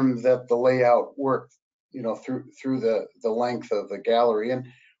confirm that the layout worked, through the length of the gallery. And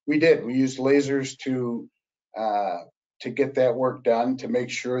we did. We used lasers to get that work done, to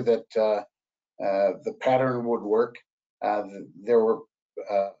make sure that the pattern would work. There were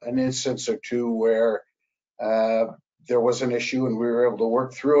an instance or two where there was an issue and we were able to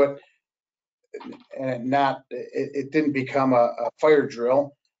work through it, and it didn't become a fire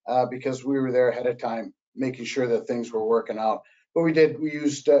drill because we were there ahead of time, making sure that things were working out. But we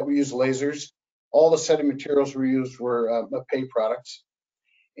used lasers. All the setting materials we used were Mapei products,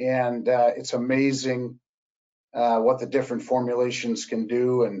 and it's amazing what the different formulations can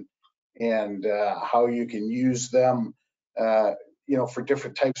do, and how you can use them for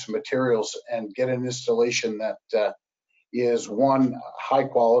different types of materials, and get an installation that is, one, high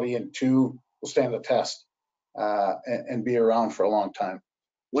quality, and two, will stand the test and be around for a long time.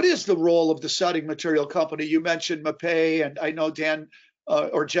 What is the role of the setting material company? You mentioned Mapei, and I know Dan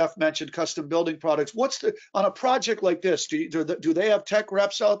or Jeff mentioned Custom Building Products. On a project like this, do they have tech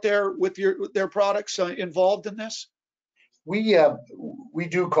reps out there with their products involved in this? We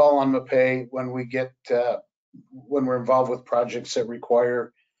do call on Mapei when we're involved with projects that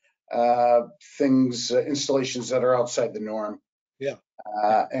require installations that are outside the norm. Yeah.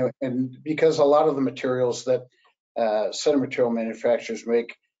 And because a lot of the materials that setting material manufacturers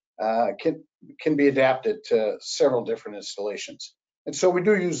make can be adapted to several different installations. And so we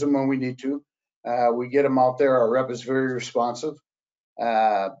do use them when we need to. We get them out there. Our rep is very responsive.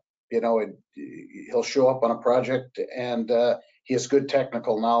 he'll show up on a project and he has good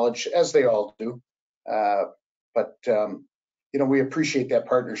technical knowledge, as they all do. But we appreciate that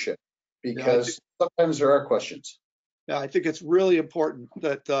partnership because sometimes there are questions. Yeah, I think it's really important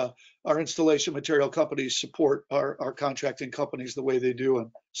that our installation material companies support our contracting companies the way they do,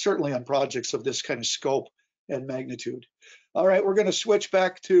 and certainly on projects of this kind of scope and magnitude. All right, we're going to switch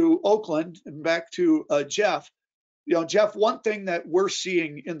back to Oakland and back to Jeff. Jeff, one thing that we're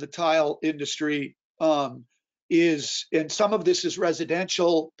seeing in the tile industry is, and some of this is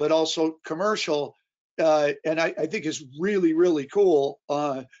residential, but also commercial, and I think is really, really cool,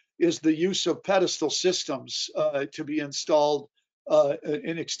 is the use of pedestal systems to be installed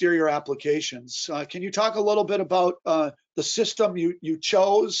in exterior applications. Can you talk a little bit about the system you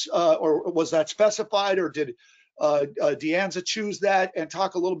chose, or was that specified, or did De Anza choose that? And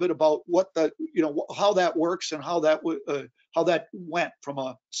talk a little bit about what how that works and how that went from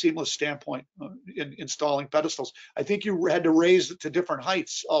a seamless standpoint in installing pedestals. I think you had to raise it to different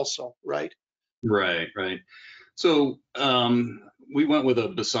heights also, right? Right. So we went with a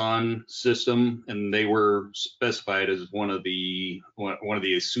Basan system, and they were specified as one of the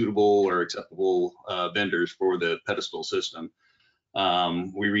suitable or acceptable vendors for the pedestal system.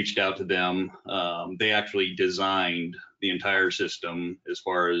 We reached out to them. They actually designed the entire system as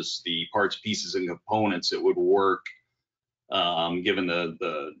far as the parts, pieces, and components that would work, given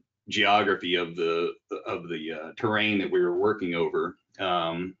the geography of the terrain that we were working over.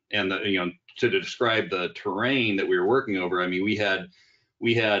 And to describe the terrain that we were working over, I mean, we had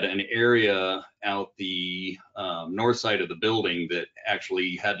an area out the north side of the building that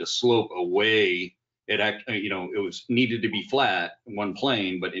actually had to slope away. It was needed to be flat, one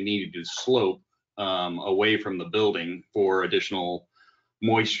plane, but it needed to slope away from the building for additional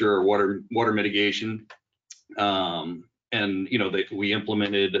moisture or water mitigation. We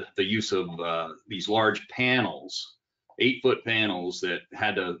implemented the use of these large panels, 8-foot panels that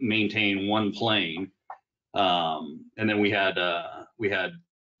had to maintain one plane. And then we had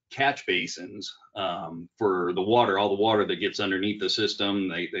catch basins for the water, all the water that gets underneath the system.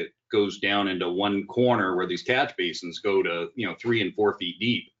 That goes down into one corner where these catch basins go to 3 and 4 feet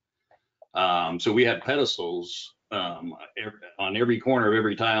deep. So we had pedestals on every corner of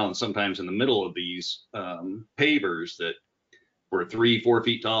every tile, and sometimes in the middle of these pavers that were 3-4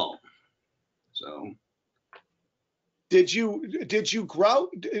 feet tall. So did you grout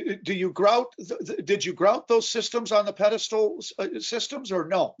those systems on the pedestal systems, or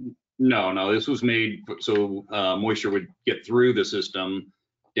no? No, this was made so moisture would get through the system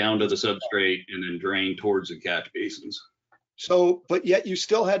down to the substrate and then drain towards the catch basins. So, but yet you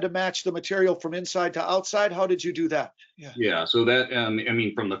still had to match the material from inside to outside. How did you do that? Yeah. So that,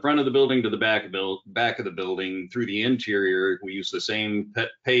 from the front of the building to the back of the building through the interior, we used the same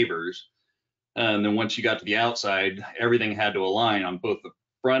pavers. And then once you got to the outside, everything had to align on both the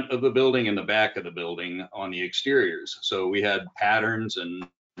front of the building and the back of the building on the exteriors. So we had patterns, and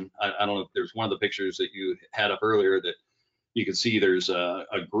I don't know if there's one of the pictures that you had up earlier that you can see there's a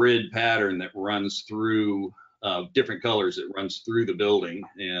grid pattern that runs through different colors that runs through the building,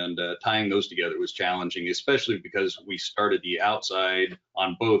 and tying those together was challenging, especially because we started the outside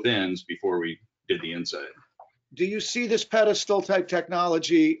on both ends before we did the inside. Do you see this pedestal type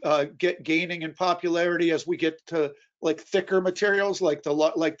technology gaining in popularity as we get to like thicker materials, like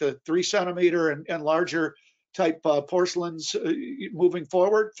the 3 centimeter and larger type porcelains moving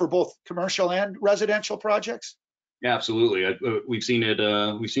forward for both commercial and residential projects? Yeah, absolutely. We've seen it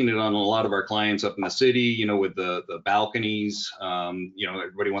on a lot of our clients up in the city, with the balconies.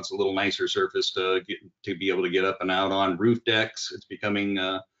 Everybody wants a little nicer surface to be able to get up and out on. Roof decks, it's becoming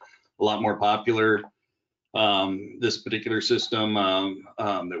a lot more popular. This particular system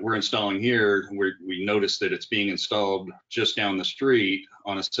that we're installing here, we noticed that it's being installed just down the street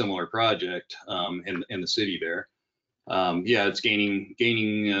on a similar project in the city there. It's gaining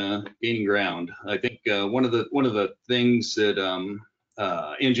ground. I think one of the things that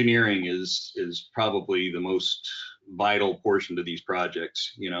engineering is probably the most vital portion to these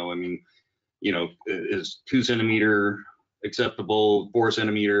projects. Is 2 centimeter acceptable, 4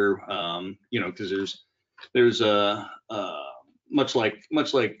 centimeter? Because there's a much like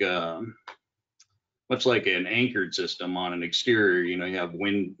an anchored system on an exterior, you have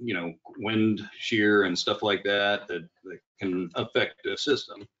wind shear and stuff like that can affect the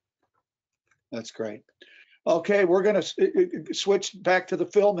system. That's great. Okay, we're going to switch back to the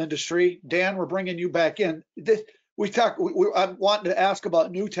film industry. Dan, we're bringing you back in. I'm wanting to ask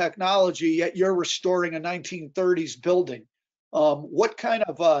about new technology, yet you're restoring a 1930s building. What kind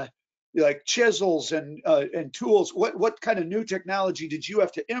of like chisels and tools. What kind of new technology did you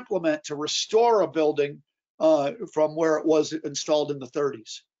have to implement to restore a building from where it was installed in the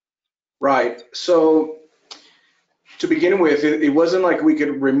 30s? Right. So to begin with, it wasn't like we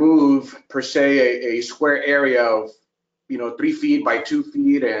could remove per se a square area of 3 feet by 2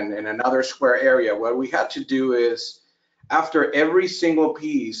 feet and another square area. What we had to do is, after every single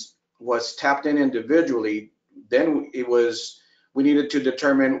piece was tapped in individually, then we needed to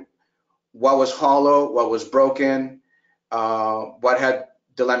determine what was hollow, what was broken, what had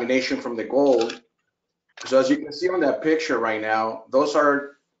delamination from the gold. So as you can see on that picture right now, those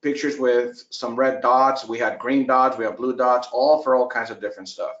are pictures with some red dots. We had green dots, we have blue dots, all for all kinds of different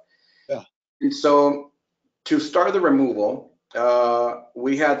stuff. Yeah. And so to start the removal,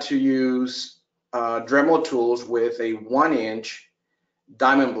 we had to use Dremel tools with a 1-inch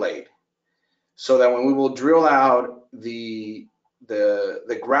diamond blade, so that when we will drill out the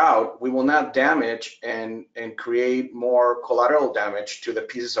grout, we will not damage and create more collateral damage to the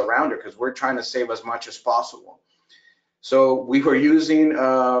pieces around it, because we're trying to save as much as possible. So we were using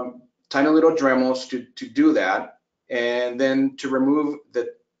tiny little Dremels to do that, and then to remove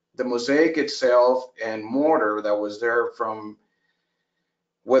the mosaic itself and mortar that was there from,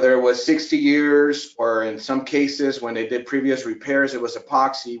 whether it was 60 years or in some cases when they did previous repairs, it was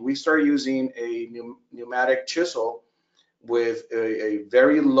epoxy. We started using a pneumatic chisel with a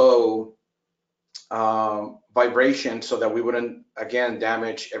very low vibration, so that we wouldn't, again,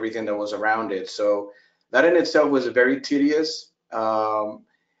 damage everything that was around it. So that in itself was very tedious. And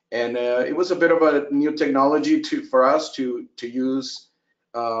it was a bit of a new technology for us to use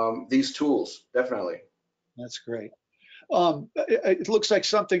these tools, definitely. That's great. It looks like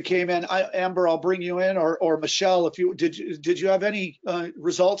something came in. Amber, I'll bring you in, or Michelle, if you did you have any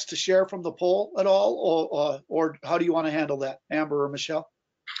results to share from the poll at all, or how do you want to handle that, Amber or Michelle?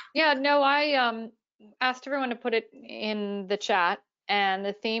 Yeah, no, I asked everyone to put it in the chat, and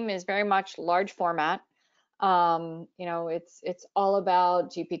the theme is very much large format. It's all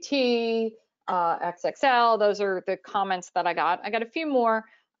about GPT, XXL. Those are the comments that I got. I got a few more.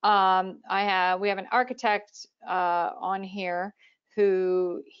 We have an architect on here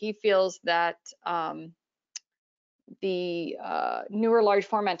who he feels that the newer large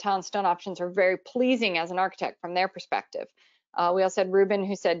format tile and stone options are very pleasing as an architect from their perspective. We also had Ruben,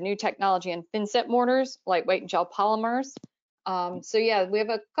 who said new technology in thin-set mortars, lightweight and gel polymers. So yeah, we have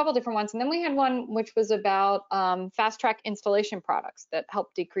a couple different ones. And then we had one which was about fast track installation products that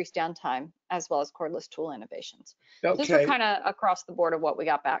help decrease downtime, as well as cordless tool innovations. Okay. So those are kind of across the board of what we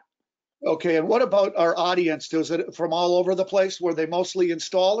got back. Okay, and what about our audience? Was it from all over the place? Were they mostly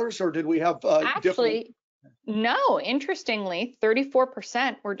installers, or did we have Actually, no, interestingly,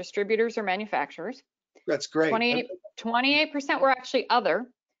 34% were distributors or manufacturers. That's great. 28% were actually other.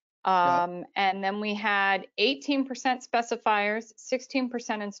 Yeah. And then we had 18% specifiers, 16%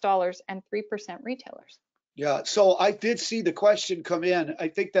 installers, and 3% retailers. Yeah, so I did see the question come in. I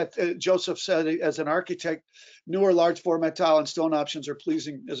think that Joseph said, as an architect, newer large format tile and stone options are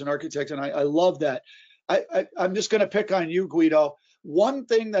pleasing as an architect, and I love that. I'm just going to pick on you, Guido. One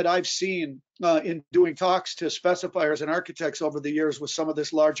thing that I've seen in doing talks to specifiers and architects over the years with some of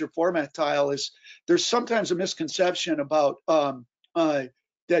this larger format tile is there's sometimes a misconception about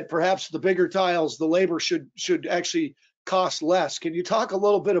that perhaps the bigger tiles, the labor should actually cost less. Can you talk a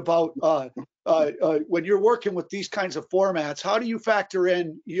little bit about when you're working with these kinds of formats, how do you factor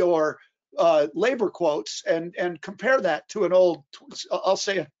in your labor quotes and compare that to an old, I'll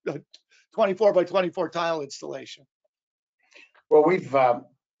say a 24 by 24 tile installation? Well,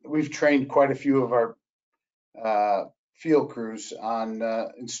 we've trained quite a few of our field crews on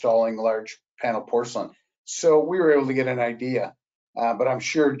installing large panel porcelain, so we were able to get an idea. But I'm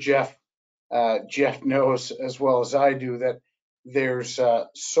sure Jeff knows as well as I do that there's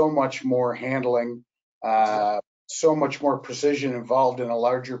so much more handling, so much more precision involved in a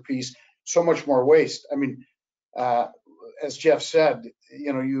larger piece, so much more waste. I mean, as Jeff said,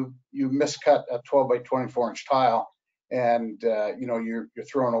 you miscut a 12 by 24 inch tile, and you're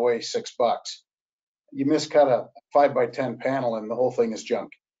throwing away $6. You miscut a 5 by 10 panel, and the whole thing is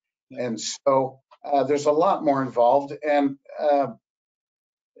junk. And so there's a lot more involved, and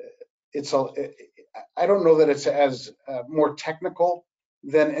I don't know that it's as more technical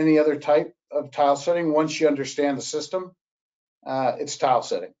than any other type of tile setting. Once you understand the system, it's tile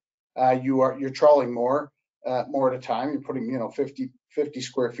setting. You're trawling more at a time. You're putting 50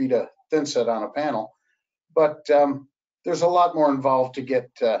 square feet of thin set on a panel, but there's a lot more involved to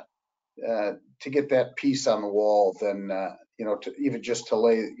get that piece on the wall than to even just to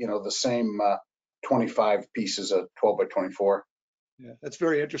lay the same 25 pieces of 12 by 24. Yeah, that's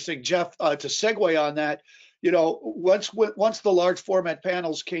very interesting. Jeff, to segue on that, you know, once the large format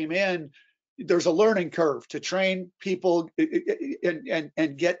panels came in, there's a learning curve to train people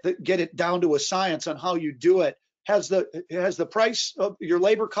and get it down to a science on how you do it. Has the price of your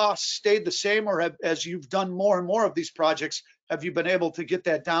labor costs stayed the same, or as you've done more and more of these projects, have you been able to get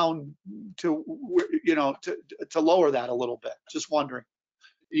that down to, you know, to lower that a little bit? Just wondering.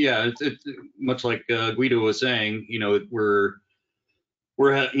 Yeah, it's much like Guido was saying, you know,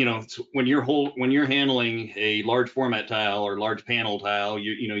 you know, when you're handling a large format tile or large panel tile,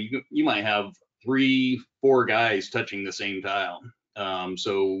 you might have 3-4 guys touching the same tile.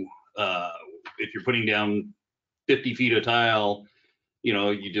 So if you're putting down 50 feet of tile, you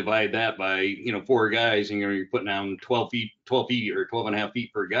know, you divide that by, you know, 4 guys, and you're putting down 12 feet or 12 and a half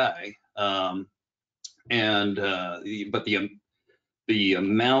feet per guy. But the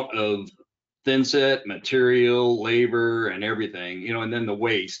amount of thin set material, labor, and everything, you know, and then the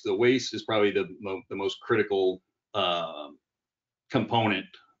waste is probably the most critical component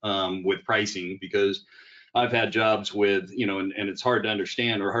with pricing, because I've had jobs with, you know, and it's hard to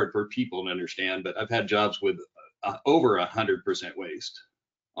understand, or hard for people to understand, but I've had jobs with over 100% waste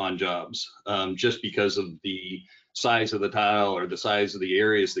on jobs, just because of the size of the tile or the size of the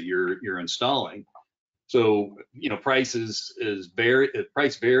areas that you're installing. So, you know, price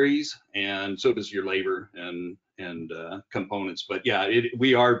varies, and so does your labor and components. But yeah,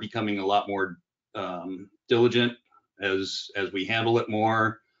 we are becoming a lot more diligent as we handle it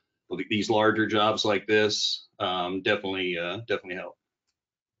more. These larger jobs like this definitely help.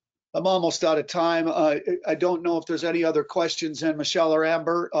 I'm almost out of time. I don't know if there's any other questions, and Michelle or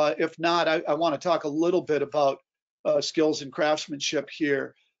Amber. If not, I want to talk a little bit about skills and craftsmanship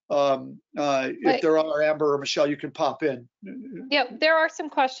here. If there are, Amber or Michelle, you can pop in. Yeah, there are some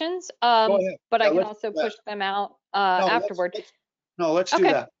questions, Go ahead. but I can let's also do that. push them out No, afterward. Let's do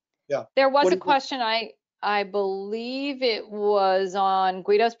Okay. that. Yeah. There was What a do you- question, I believe it was on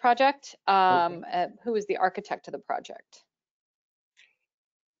Guido's project. Who was the architect of the project?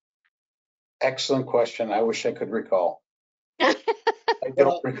 Excellent question. I wish I could recall. I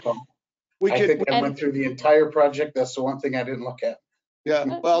Well, don't recall. We I could, think I went through the entire project. That's the one thing I didn't look at.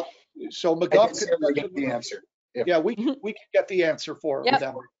 yeah, well, so I McGuff can certainly get the answer. yeah, we can get the answer for Yep.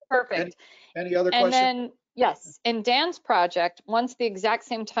 them. Perfect. Any other And questions? then, yes, in Dan's project, once the exact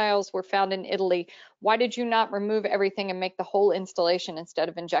same tiles were found in Italy, why did you not remove everything and make the whole installation instead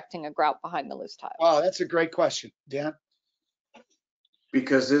of injecting a grout behind the loose tiles? Wow, that's a great question, Dan.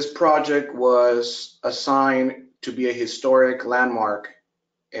 Because this project was assigned to be a historic landmark,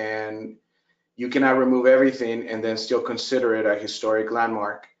 and you cannot remove everything and then still consider it a historic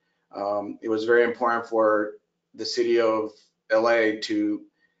landmark. It was very important for the city of LA to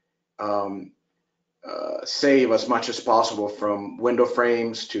save as much as possible, from window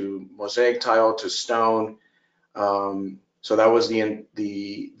frames to mosaic tile to stone. So that was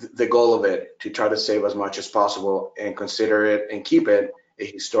the goal of it, to try to save as much as possible and consider it and keep it a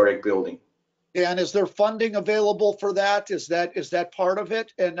historic building. And is there funding available for that? Is that part of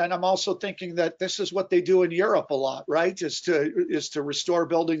it? And I'm also thinking that this is what they do in Europe a lot, right? Is to restore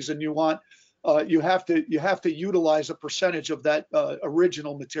buildings, and you have to utilize a percentage of that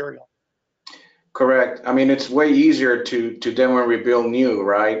original material. Correct. I mean, it's way easier to demo and rebuild new,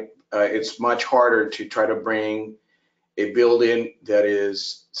 right? It's much harder to try to bring a building that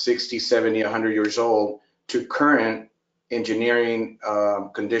is 60, 70, 100 years old to current engineering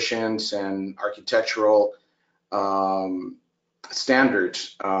conditions and architectural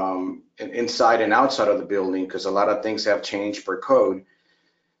standards inside and outside of the building, because a lot of things have changed per code.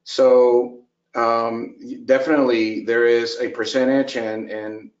 So definitely there is a percentage,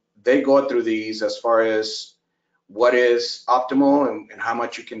 and they go through these as far as what is optimal and how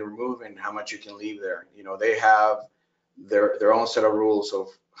much you can remove and how much you can leave there. You know, they have their own set of rules of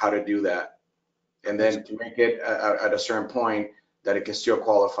how to do that, and then to make it at a certain point that it can still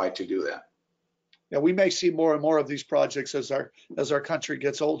qualify to do that. Yeah, we may see more and more of these projects as our country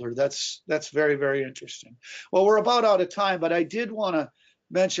gets older. That's very, very interesting. Well, we're about out of time, but I did want to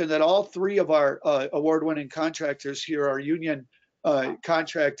mention that all 3 of our award-winning contractors here are union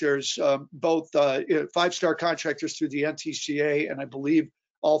contractors, both 5-star contractors through the NTCA, and I believe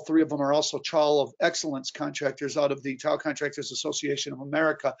all 3 of them are also Tile of Excellence contractors out of the Tile Contractors Association of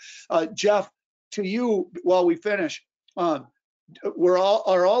America. Jeff, to you, while we finish, are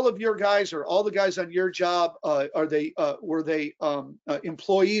all of your guys, or all the guys on your job, were they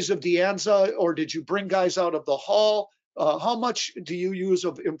employees of De Anza, or did you bring guys out of the hall? How much do you use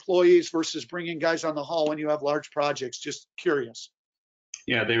of employees versus bringing guys on the hall when you have large projects? Just curious.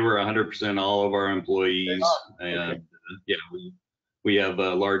 Yeah, they were 100% all of our employees, and Okay. yeah, we have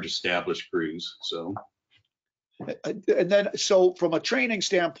large established crews. So And then, so from a training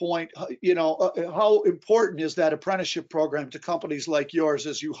standpoint, how important is that apprenticeship program to companies like yours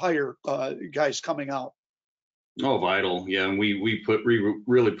as you hire guys coming out? oh, vital. Yeah, and we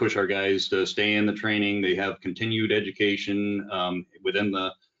really push our guys to stay in the training. They have continued education within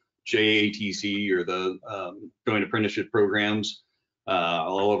the JATC or the Joint Apprenticeship programs.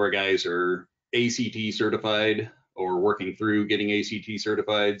 All of our guys are ACT certified or working through getting ACT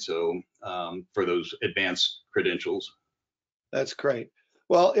certified. So for those advanced credentials. That's great.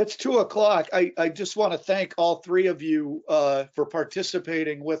 Well, it's 2:00. I just want to thank all three of you for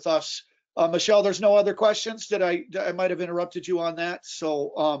participating with us. Michelle, there's no other questions? I might have interrupted you on that.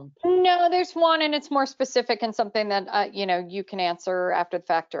 So No, there's one, and it's more specific and something that you can answer after the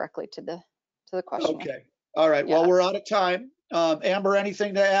fact directly to the question. okay. All right. Yeah. Well, we're out of time. Amber,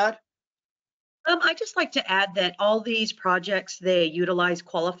 anything to add? I'd just like to add that all these projects, they utilize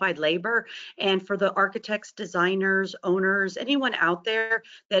qualified labor. And for the architects, designers, owners, anyone out there,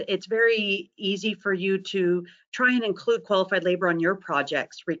 that it's very easy for you to try and include qualified labor on your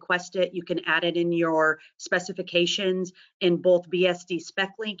projects. Request it. You can add it in your specifications in both BSD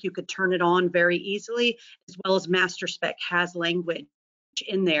Spec Link. You could turn it on very easily, as well as Master Spec has language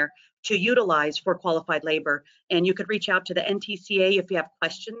in there to utilize for qualified labor. And you could reach out to the NTCA if you have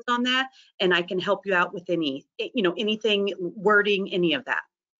questions on that, and I can help you out with anything, wording, any of that.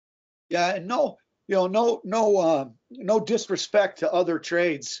 Yeah, and no disrespect to other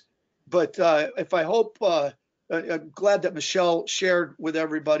trades, but I'm glad that Michelle shared with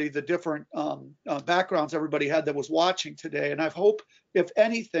everybody the different backgrounds everybody had that was watching today. And I hope, if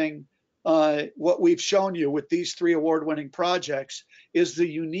anything, what we've shown you with these three award-winning projects is the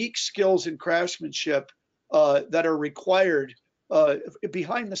unique skills and craftsmanship that are required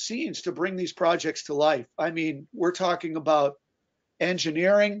behind the scenes to bring these projects to life. I mean, we're talking about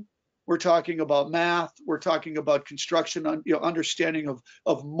engineering, we're talking about math, we're talking about construction, understanding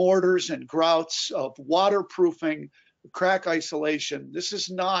of mortars and grouts, of waterproofing, crack isolation. This is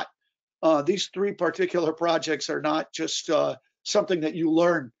not, these three particular projects are not just something that you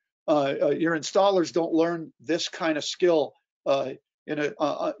learn. Your installers don't learn this kind of skill on an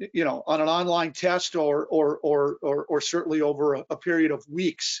online test or certainly over a period of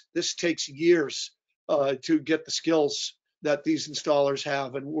weeks. This takes years to get the skills that these installers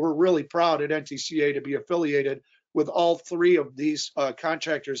have, and we're really proud at NTCA to be affiliated with all three of these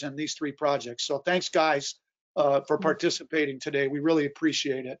contractors and these three projects. So thanks, guys, for participating today. We really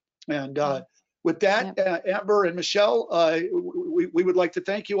appreciate it. And with that, Amber and Michelle, we would like to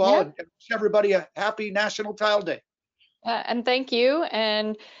thank you all and wish everybody a happy National Tile Day. And thank you.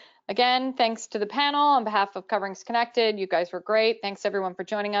 And again, thanks to the panel on behalf of Coverings Connected. You guys were great. Thanks everyone for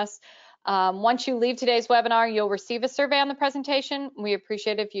joining us. Once you leave today's webinar, you'll receive a survey on the presentation. We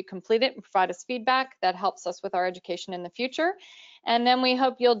appreciate it if you complete it and provide us feedback. That helps us with our education in the future. And then we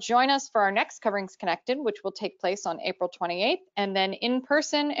hope you'll join us for our next Coverings Connected, which will take place on April 28th, and then in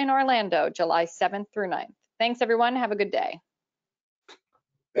person in Orlando, July 7th through 9th. Thanks, everyone. Have a good day.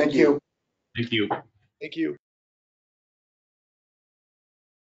 Thank you. Thank you. Thank you.